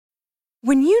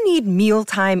When you need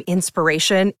mealtime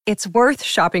inspiration, it's worth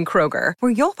shopping Kroger,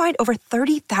 where you'll find over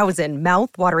 30,000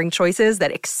 mouth-watering choices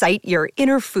that excite your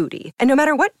inner foodie. And no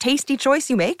matter what tasty choice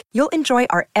you make, you'll enjoy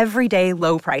our everyday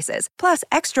low prices, plus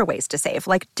extra ways to save,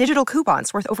 like digital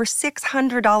coupons worth over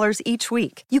 $600 each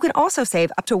week. You can also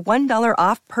save up to $1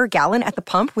 off per gallon at the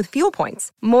pump with fuel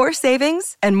points. More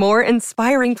savings and more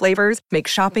inspiring flavors make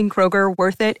shopping Kroger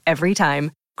worth it every time.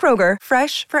 Kroger,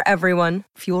 fresh for everyone.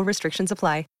 Fuel restrictions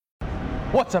apply.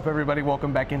 What's up, everybody?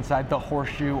 Welcome back inside the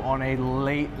Horseshoe on a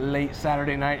late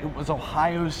Saturday night. It was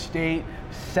Ohio State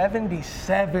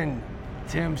 77,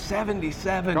 Tim,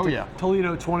 77 to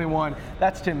Toledo 21.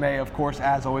 That's Tim May, of course,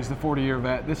 as always, the 40-year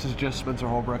vet. This is just Spencer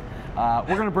Holbrook.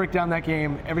 We're going to break down that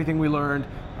game, everything we learned.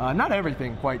 Not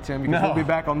everything quite, Tim, because we'll be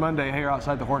back on Monday here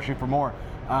outside the Horseshoe for more.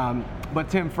 But,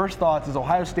 Tim, first thoughts is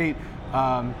Ohio State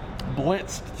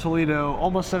blitzed Toledo,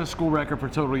 almost set a school record for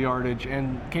total yardage,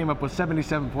 and came up with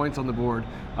 77 points on the board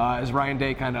as Ryan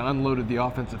Day kind of unloaded the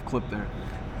offensive clip there.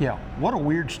 Yeah, what a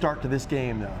weird start to this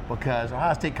game, though, because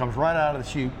Ohio State comes right out of the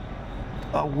chute,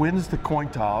 wins the coin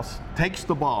toss, takes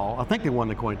the ball. I think they won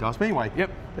the coin toss, but anyway,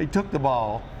 they took the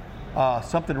ball,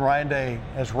 something Ryan Day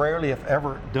has rarely, if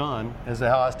ever, done as the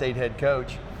Ohio State head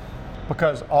coach,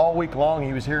 because all week long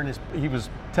he was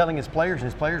telling his players, and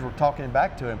his players were talking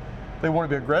back to him. They want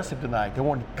to be aggressive tonight. They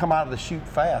want to come out of the chute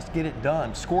fast, get it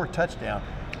done, score a touchdown,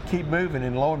 keep moving,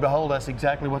 and lo and behold, that's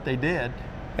exactly what they did.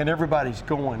 And everybody's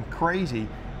going crazy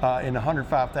in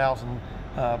 105,000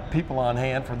 people on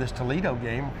hand for this Toledo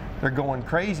game. They're going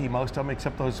crazy, most of them,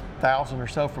 except those 1,000 or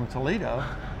so from Toledo.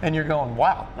 And you're going,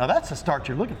 wow, now that's the start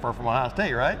you're looking for from Ohio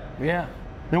State, right? Yeah.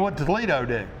 Then what did Toledo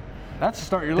do? That's the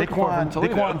start you're looking for from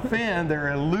Toledo. Daquan Finn,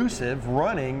 their elusive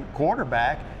running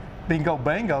quarterback, bingo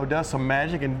bango, does some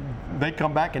magic, and they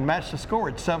come back and match the score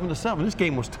at 7-7. This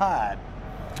game was tied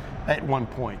at one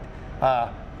point,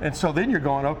 and so then you're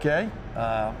going, okay,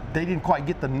 they didn't quite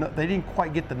get the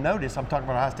notice. I'm talking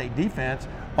about Ohio State defense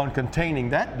on containing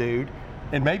that dude,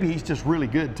 and maybe he's just really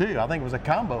good too. I think it was a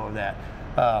combo of that.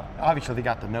 Obviously, they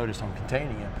got the notice on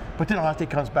containing him, but then Ohio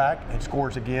State comes back and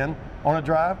scores again on a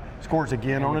drive, scores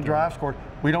again on a drive, scores.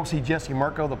 We don't see Jesse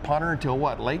Mirko, the punter, until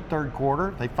what, late third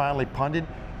quarter? They finally punted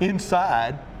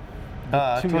inside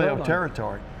Toledo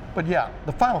territory. But yeah,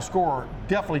 the final score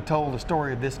definitely told the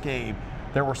story of this game.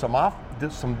 There were some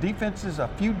defenses, a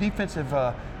few defensive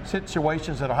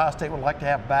situations that Ohio State would like to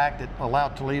have back that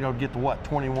allowed Toledo to get to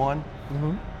 21.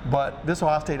 But this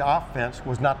Ohio State offense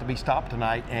was not to be stopped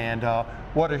tonight, and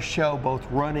what a show, both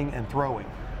running and throwing.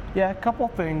 Yeah, a couple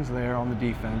things there on the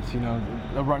defense. You know,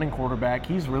 the running quarterback,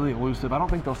 he's really elusive. I don't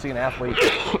think they'll see an athlete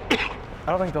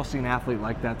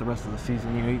like that the rest of the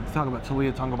season. You know, you talk about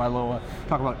Talia Tagovailoa,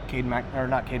 talk about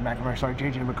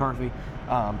JJ McCarthy.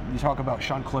 You talk about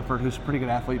Sean Clifford, who's a pretty good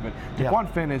athlete, but Daquan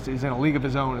Finn is in a league of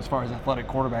his own as far as athletic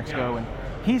quarterbacks go, and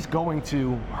he's going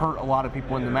to hurt a lot of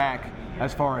people in the MAC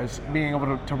as far as being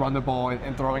able to run the ball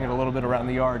and throwing it a little bit around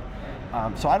the yard.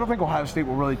 So I don't think Ohio State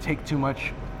will really take too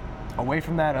much away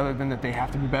from that, other than that they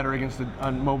have to be better against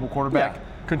a mobile quarterback.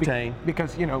 Contain.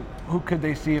 Because, you know, who could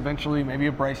they see eventually? Maybe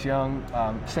a Bryce Young.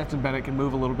 Stetson Bennett can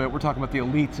move a little bit. We're talking about the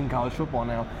elites in college football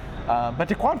now. But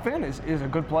Daquan Finn is a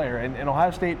good player, and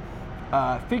Ohio State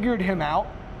figured him out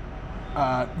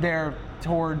there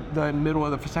toward the middle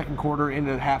of the second quarter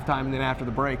into halftime and then after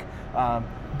the break.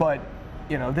 But,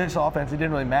 you know, this offense, it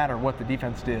didn't really matter what the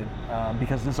defense did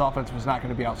because this offense was not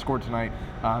going to be outscored tonight.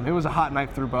 It was a hot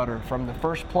knife through butter from the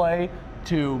first play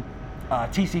to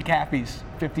TC Cappy's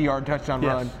 50-yard touchdown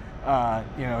run.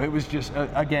 You know, it was just,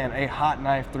 again, a hot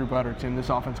knife through butter, Tim. This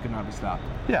offense could not be stopped.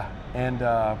 Yeah, and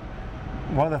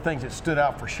one of the things that stood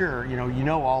out for sure, you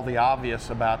know all the obvious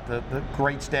about the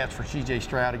great stats for C.J.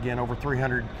 Stroud, again, over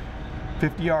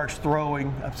 350 yards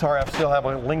throwing. I'm sorry, I still have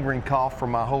a lingering cough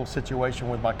from my whole situation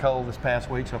with my cold this past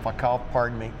week, so if I cough,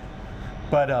 pardon me.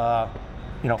 But,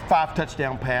 5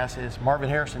 touchdown passes. Marvin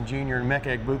Harrison Jr. and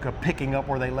Emeka Egbuka picking up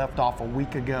where they left off a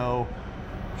week ago,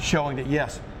 showing that,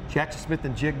 yes, Jackson Smith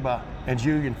and Jigba and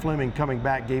Julian Fleming coming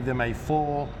back gave them a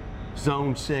full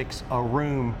Zone 6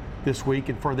 room this week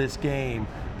and for this game.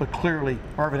 But clearly,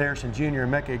 Marvin Harrison Jr.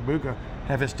 and Emeka Egbuka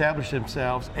have established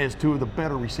themselves as two of the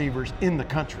better receivers in the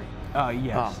country.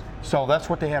 Yes. So that's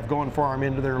what they have going for them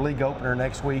into their league opener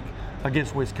next week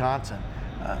against Wisconsin.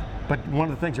 But one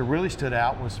of the things that really stood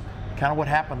out was kind of what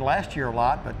happened last year a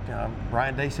lot, but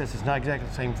Ryan Day says it's not exactly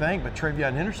the same thing, but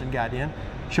Travion Henderson got in,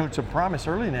 showed some promise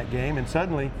early in that game, and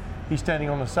suddenly he's standing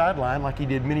on the sideline like he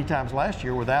did many times last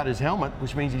year without his helmet,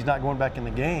 which means he's not going back in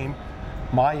the game.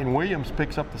 Mayan Williams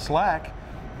picks up the slack.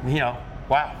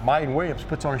 Wow, Mayan Williams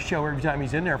puts on a show every time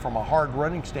he's in there from a hard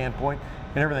running standpoint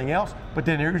and everything else. But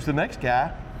then here's the next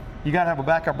guy you got to have a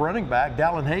backup running back.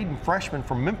 Dallin Hayden, freshman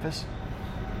from Memphis,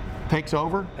 takes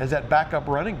over as that backup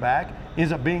running back,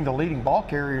 ends up being the leading ball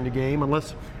carrier in the game,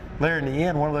 unless there in the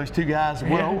end one of those two guys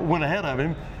went ahead of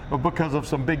him because of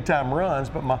some big time runs.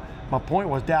 But my point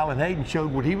was Dallin Hayden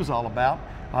showed what he was all about.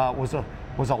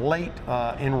 Was a late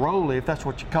enrollee, if that's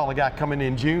what you call a guy coming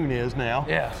in June is now.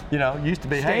 Yeah. You know, used to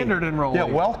be standard enrollee. Yeah,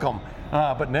 welcome.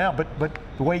 But now, but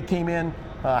the way he came in,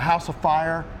 House of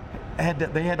Fire,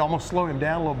 they had to almost slow him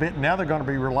down a little bit. And now they're going to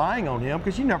be relying on him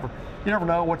because you never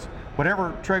know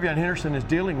whatever Travion Henderson is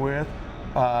dealing with.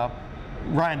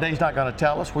 Ryan Day's not going to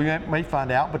tell us. We may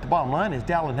find out. But the bottom line is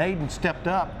Dallin Hayden stepped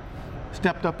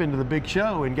up into the big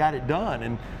show and got it done.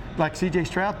 And like C.J.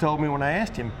 Stroud told me when I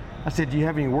asked him, I said, "Do you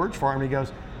have any words for him?" He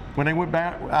goes, when they went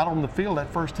back out on the field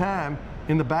that first time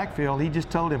in the backfield, he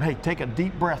just told him, "Hey, take a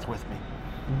deep breath with me.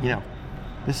 You know,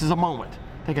 this is a moment.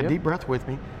 Take a deep breath with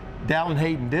me." Dallin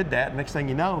Hayden did that. Next thing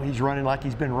you know, he's running like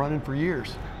he's been running for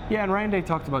years. Yeah, and Ryan Day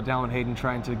talked about Dallin Hayden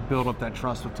trying to build up that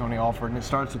trust with Tony Alford, and it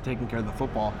starts with taking care of the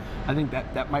football. I think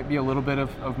that might be a little bit of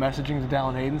messaging to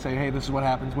Dallin Hayden, say, hey, this is what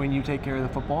happens when you take care of the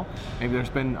football. Maybe there's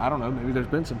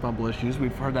been some fumble issues.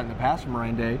 We've heard that in the past from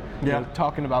Ryan Day. You know,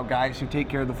 talking about guys who take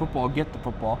care of the football, get the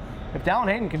football. If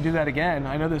Dallin Hayden can do that again,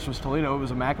 I know this was Toledo, it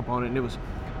was a MAC opponent, and it was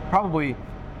probably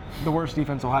the worst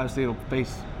defense Ohio State will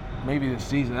face maybe this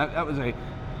season. That was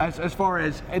as far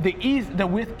as the ease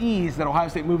that Ohio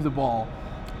State moved the ball,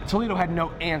 Toledo had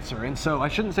no answer. And so I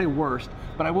shouldn't say worst,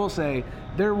 but I will say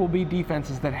there will be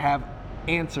defenses that have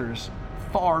answers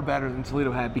far better than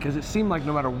Toledo had, because it seemed like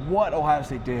no matter what Ohio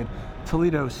State did,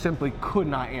 Toledo simply could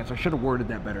not answer. I should have worded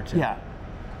that better too. Yeah.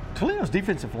 Toledo's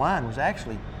defensive line was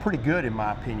actually pretty good in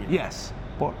my opinion. Yes.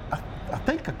 Well, I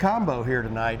think a combo here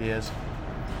tonight is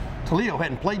Toledo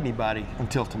hadn't played anybody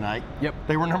until tonight. Yep.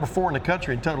 They were number 4 in the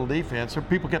country in total defense. So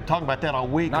people kept talking about that all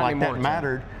week, Not like anymore, that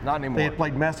mattered. Not anymore. They had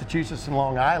played Massachusetts and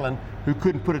Long Island, who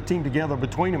couldn't put a team together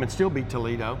between them and still beat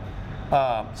Toledo.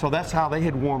 So that's how they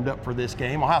had warmed up for this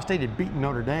game. Ohio State had beaten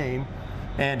Notre Dame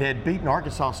and had beaten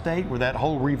Arkansas State, where that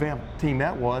whole revamped team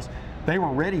that was. They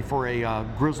were ready for a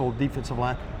grizzled defensive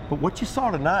line. But what you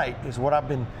saw tonight is what I've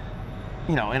been,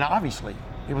 and obviously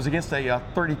it was against a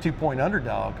 32-point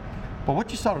underdog. But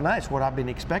what you saw tonight is what I've been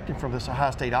expecting from this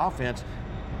Ohio State offense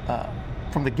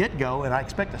from the get-go, and I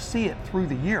expect to see it through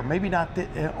the year. Maybe not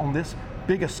on this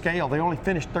big a scale. They only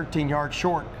finished 13 yards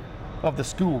short of the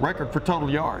school record for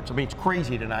total yards. I mean, it's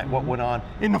crazy tonight what went on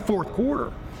in the fourth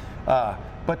quarter.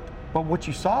 But what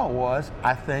you saw was,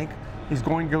 I think, is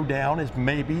going to go down as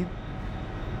maybe,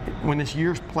 when this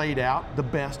year's played out, the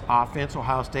best offense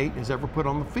Ohio State has ever put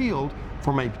on the field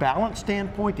from a balance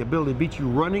standpoint, the ability to beat you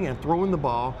running and throwing the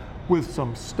ball with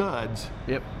some studs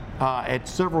at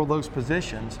several of those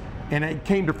positions. And it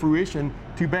came to fruition.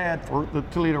 Too bad for the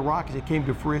Toledo Rockets, it came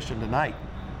to fruition tonight.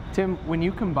 Tim, when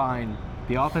you combine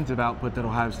the offensive output that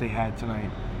Ohio State had tonight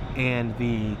and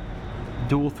the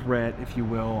dual threat, if you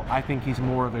will, I think he's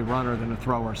more of a runner than a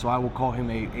thrower, so I will call him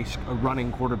a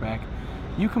running quarterback.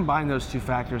 You combine those two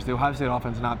factors, the Ohio State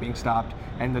offense not being stopped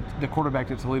and the quarterback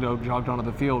that Toledo jogged onto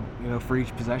the field, for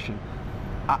each possession.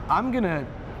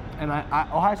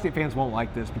 Ohio State fans won't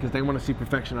like this because they want to see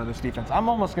perfection of this defense. I'm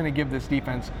almost going to give this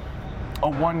defense a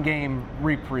one-game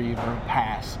reprieve or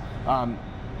pass.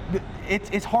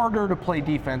 It's harder to play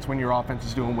defense when your offense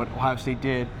is doing what Ohio State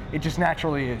did. It just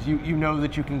naturally is. You know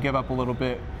that you can give up a little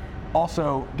bit.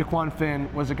 Also, DeQuan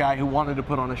Finn was a guy who wanted to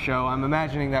put on a show. I'm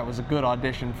imagining that was a good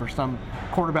audition for some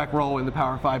quarterback role in the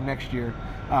Power 5 next year.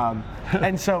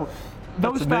 And so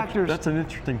those factors... That's an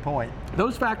interesting point.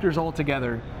 Those factors all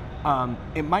together,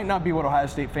 it might not be what Ohio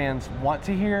State fans want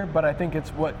to hear, but I think it's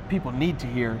what people need to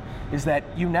hear, is that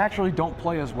you naturally don't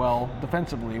play as well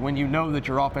defensively when you know that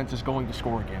your offense is going to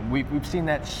score again. We've seen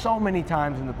that so many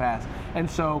times in the past. And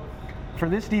so for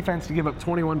this defense to give up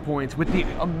 21 points with the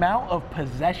amount of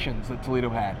possessions that Toledo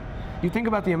had, you think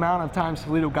about the amount of times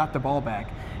Toledo got the ball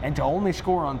back, and to only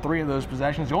score on 3 of those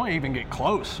possessions, you only even get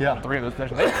close on 3 of those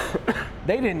possessions.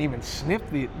 They didn't even sniff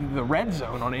the red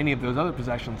zone on any of those other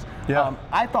possessions. Yeah.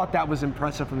 I thought that was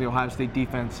impressive from the Ohio State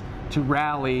defense to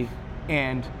rally,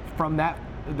 and from that,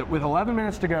 with 11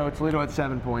 minutes to go, Toledo had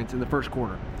 7 points in the first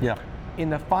quarter. Yeah. In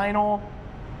the final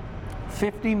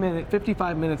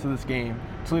 55 minutes of this game,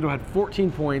 Toledo had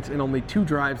 14 points and only 2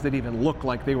 drives that even looked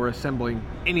like they were assembling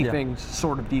anything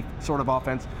sort of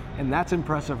offense, and that's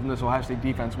impressive from this Ohio State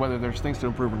defense, whether there's things to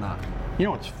improve or not. You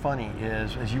know what's funny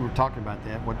is, as you were talking about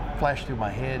that, what flashed through my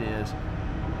head is,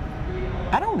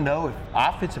 I don't know if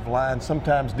offensive lines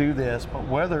sometimes do this, but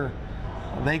whether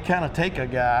they kind of take a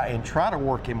guy and try to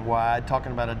work him wide,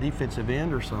 talking about a defensive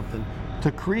end or something,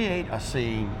 to create a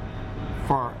seam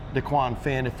for DeQuan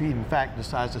Finn if he in fact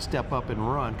decides to step up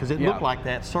and run, because it looked like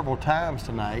that several times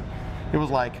tonight. It was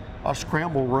like a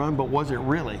scramble run, but was it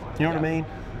really? You know what I mean?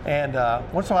 And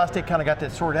once Ohio State kind of got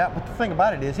that sorted out, but the thing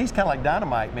about it is he's kind of like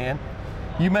dynamite, man.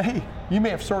 You may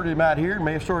have sorted him out here,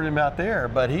 may have sorted him out there,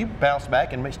 but he bounced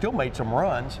back and still made some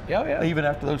runs, even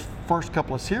after those first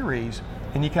couple of series.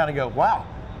 And you kind of go, wow,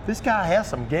 this guy has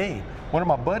some game. One of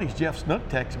my buddies, Jeff Snook,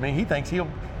 texted me. He thinks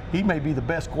he may be the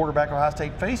best quarterback Ohio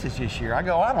State faces this year. I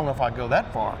go, I don't know if I'd go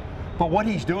that far. But what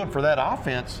he's doing for that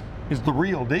offense is the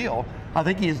real deal. I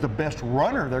think he is the best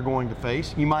runner they're going to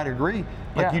face. You might agree,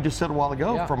 like you just said a while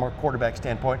ago, from a quarterback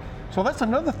standpoint. So that's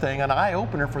another thing, an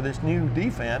eye-opener for this new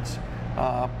defense.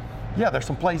 There's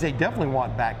some plays they definitely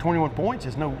want back. 21 points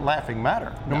is no laughing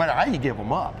matter, no matter how you give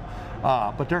them up.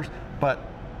 But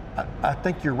I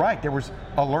think you're right. There was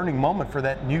a learning moment for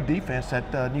that new defense,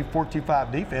 that new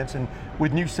 4-2-5 defense, and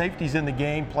with new safeties in the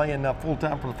game, playing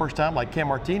full-time for the first time, like Cam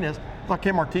Martinez. I thought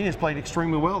Cam Martinez played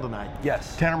extremely well tonight.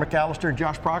 Yes. Tanner McAllister and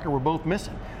Josh Proctor were both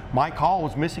missing. Mike Hall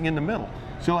was missing in the middle.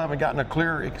 Still haven't gotten a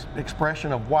clear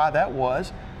expression of why that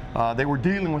was. They were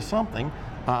dealing with something.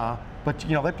 But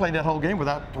they played that whole game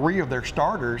without 3 of their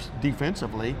starters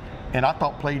defensively, and I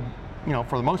thought played,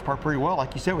 for the most part pretty well,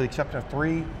 like you said, with the exception of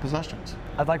 3 possessions.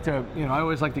 I'd like to, I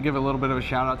always like to give a little bit of a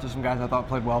shout out to some guys I thought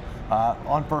played well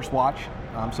on first watch.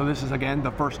 So this is, again,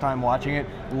 the first time watching it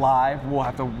live. We'll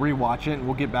have to rewatch it, and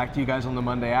we'll get back to you guys on the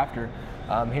Monday after.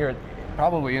 Here at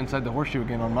probably inside the Horseshoe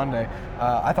again on Monday.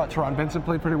 I thought Teron Benson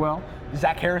played pretty well.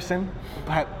 Zach Harrison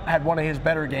had one of his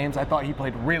better games. I thought he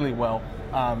played really well.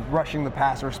 Rushing the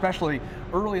passer, especially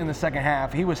early in the second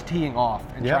half. He was teeing off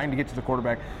and trying to get to the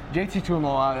quarterback. JT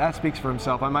Tuimoloau, that speaks for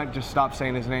himself. I might just stop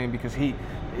saying his name because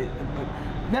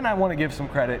then I want to give some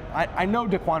credit. I know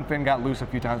DeQuan Finn got loose a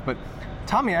few times, but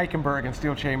Tommy Eichenberg and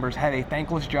Steel Chambers had a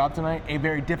thankless job tonight, a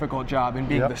very difficult job in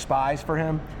being the spies for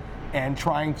him and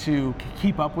trying to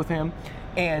keep up with him.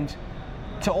 And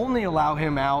to only allow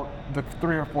him out the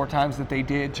 3 or 4 times that they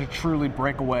did to truly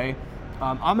break away,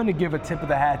 I'm going to give a tip of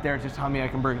the hat there to Tommy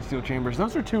Eichenberg and Steel Chambers.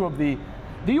 Those are 2 of the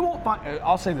you won't find.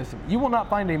 I'll say this: you will not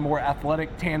find a more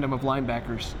athletic tandem of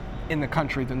linebackers in the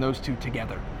country than those 2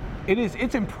 together.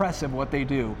 It's impressive what they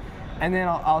do. And then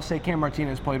I'll say Cam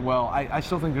Martinez played well. I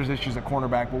still think there's issues at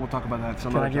cornerback, but we'll talk about that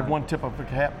some other time. Can I give one tip of the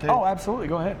cap too? Oh, absolutely.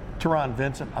 Go ahead. Teron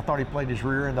Vincent. I thought he played his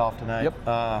rear end off tonight.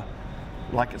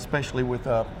 Yep. Especially with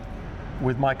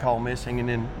Mike Hall missing, and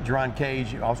then Jerron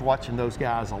Cage. I was watching those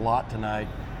guys a lot tonight.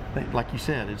 Like you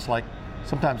said, it's like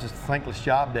sometimes it's a thankless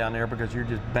job down there because you're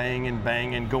just banging,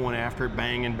 going after it,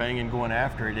 banging, going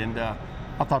after it. And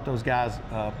I thought those guys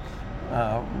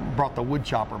brought the wood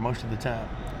chopper most of the time.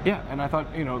 Yeah, and I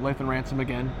thought, Lathan Ransom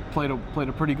again played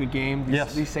a pretty good game.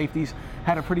 These safeties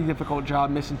had a pretty difficult job,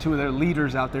 missing 2 of their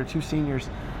leaders out there, 2 seniors.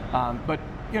 But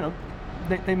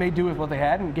they made do with what they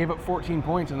had and gave up 14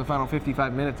 points in the final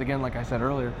 55 minutes, again, like I said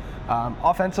earlier.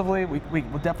 Offensively, we'll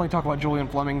definitely talk about Julian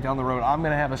Fleming down the road. I'm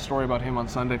going to have a story about him on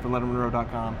Sunday for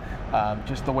LettermanRow.com.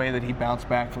 Just the way that he bounced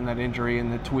back from that injury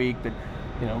and the tweak that,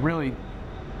 really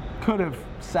could have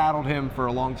saddled him for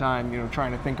a long time,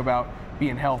 trying to think about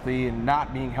being healthy and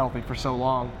not being healthy for so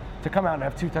long. To come out and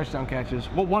have 2 touchdown catches,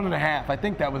 1.5. I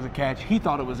think that was a catch. He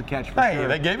thought it was a catch for sure. Hey,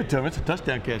 they gave it to him. It's a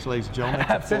touchdown catch, ladies and gentlemen.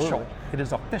 It's official. It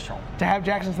is official. To have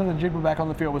Jackson Smith-Njigba back on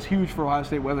the field was huge for Ohio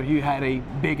State, whether he had a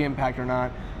big impact or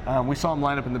not. We saw him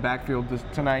line up in the backfield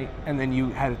tonight, and then you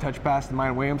had a touch pass to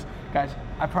Miyan Williams. Guys,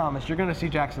 I promise you're going to see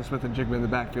Jackson Smith-Njigba in the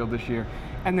backfield this year.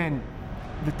 And then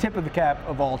the tip of the cap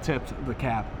of all tips of the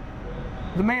cap.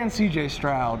 The man C.J.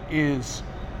 Stroud is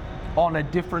on a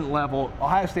different level.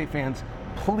 Ohio State fans,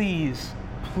 please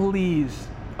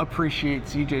appreciate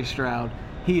C.J. Stroud.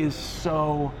 He is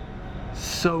so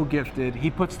gifted. He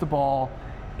puts the ball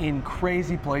in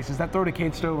crazy places. That throw to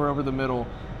Cade Stover over the middle,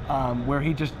 where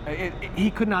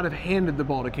he could not have handed the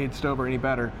ball to Cade Stover any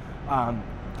better.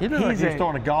 He looked like he was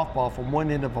throwing a golf ball from one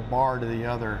end of a bar to the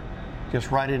other, just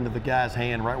right into the guy's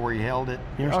hand, right where he held it.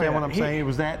 You understand what I'm saying?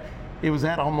 It was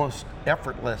that almost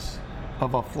effortless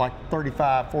of a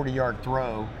 35, 40-yard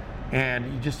throw, and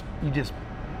you just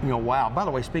wow. By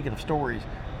the way, speaking of stories,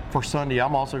 for Sunday,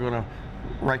 I'm also going to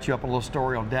write you up a little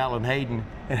story on Dallin Hayden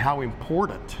and how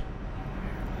important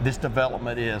this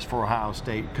development is for Ohio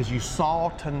State, because you saw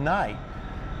tonight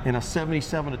in a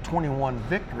 77-21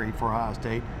 victory for Ohio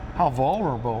State how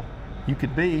vulnerable you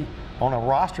could be on a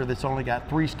roster that's only got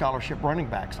 3 scholarship running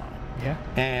backs on it. Yeah.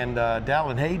 And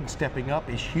Dallin Hayden stepping up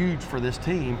is huge for this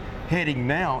team heading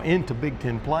now into Big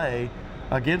Ten play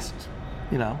against,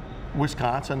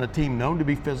 Wisconsin, a team known to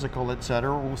be physical, et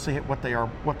cetera. We'll see what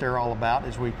they're all about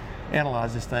as we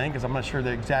analyze this thing, because I'm not sure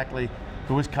that exactly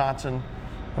the Wisconsin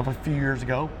of a few years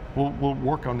ago we'll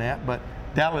work on that. But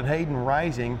Dallin Hayden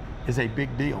rising is a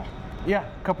big deal. Yeah,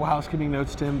 a couple housekeeping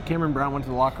notes, Tim. Cameron Brown went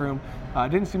to the locker room.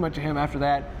 Didn't see much of him after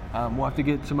that. We'll have to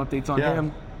get some updates on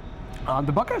him.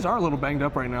 The Buckeyes are a little banged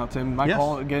up right now, Tim. Mike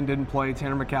Hall, again, didn't play.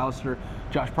 Tanner McAllister,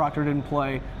 Josh Proctor didn't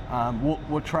play.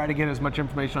 We'll try to get as much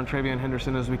information on Travion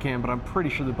Henderson as we can, but I'm pretty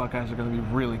sure the Buckeyes are going to be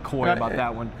really coy about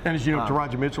that one. And as you know,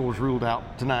 Taraja Mitchell was ruled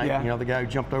out tonight. Yeah. You know, the guy who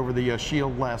jumped over the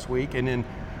shield last week. And then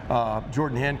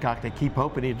Jordan Hancock, they keep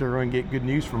hoping they're going to get good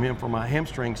news from him from a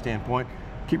hamstring standpoint.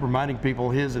 Keep reminding people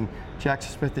his and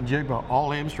Jackson Smith and Jigba,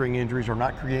 all hamstring injuries are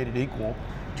not created equal.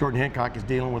 Jordan Hancock is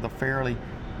dealing with a fairly,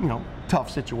 tough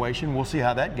situation. We'll see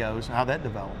how that goes, how that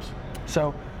develops.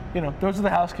 So, those are the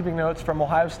housekeeping notes from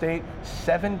Ohio State.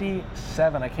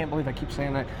 77. I can't believe I keep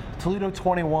saying that. Toledo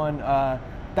 21.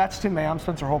 That's Tim May. I'm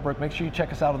Spencer Holbrook. Make sure you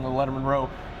check us out on the Letterman Row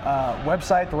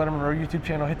website, the Letterman Row YouTube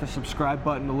channel. Hit the subscribe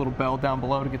button, the little bell down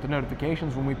below to get the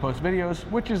notifications when we post videos,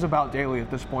 which is about daily at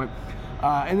this point.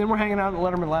 And then we're hanging out in the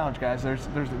Letterman Lounge, guys. There's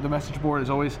the message board is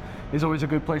always a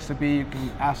good place to be. You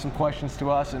can ask some questions to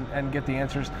us and get the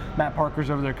answers. Matt Parker's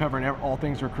over there covering all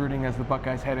things recruiting as the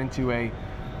Buckeyes head into a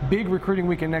big recruiting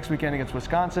weekend next weekend against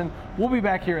Wisconsin. We'll be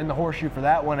back here in the Horseshoe for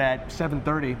that one at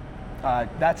 7:30.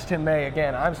 That's Tim May.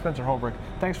 Again, I'm Spencer Holbrook.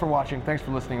 Thanks for watching. Thanks for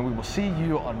listening. And we will see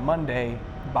you on Monday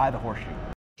by the Horseshoe.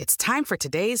 It's time for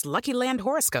today's Lucky Land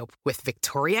horoscope with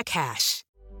Victoria Cash.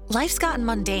 Life's gotten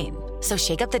mundane, so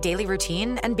shake up the daily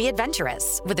routine and be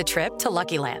adventurous with a trip to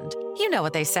Lucky Land. You know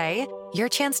what they say, your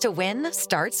chance to win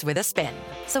starts with a spin.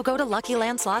 So go to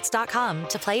LuckyLandSlots.com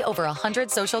to play over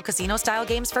 100 social casino-style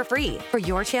games for free for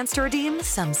your chance to redeem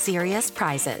some serious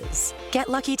prizes. Get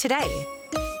lucky today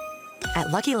at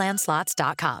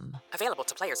LuckyLandSlots.com. Available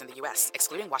to players in the U.S.,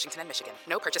 excluding Washington and Michigan.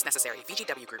 No purchase necessary.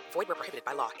 VGW Group. Void where prohibited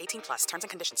by law. 18+. Terms and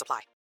conditions apply.